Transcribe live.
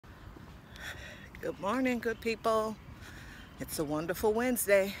Good morning, good people. It's a wonderful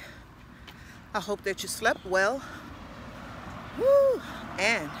Wednesday. I hope that you slept well. Woo!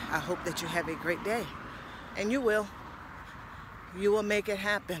 And I hope that you have a great day. And you will. You will make it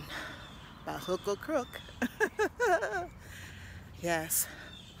happen by hook or crook. Yes.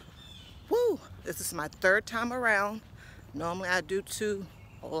 Woo! This is my third time around. Normally I do 2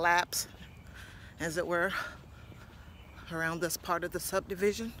 laps, as it were, around this part of the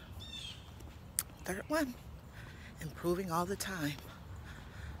subdivision. Third one. Improving all the time.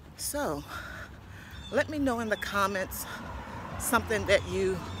 So, let me know in the comments something that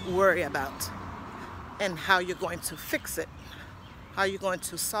you worry about and how you're going to fix it, how you're going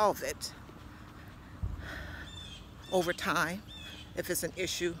to solve it over time. If it's an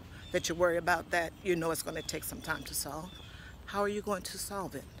issue that you worry about that you know it's going to take some time to solve, how are you going to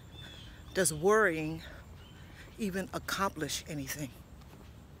solve it? Does worrying even accomplish anything?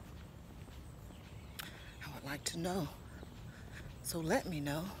 I would like to know. So let me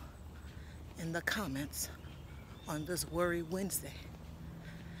know in the comments on this Worry Wednesday.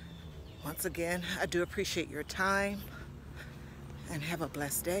 Once again, I do appreciate your time and have a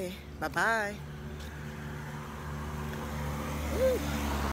blessed day. Bye-bye.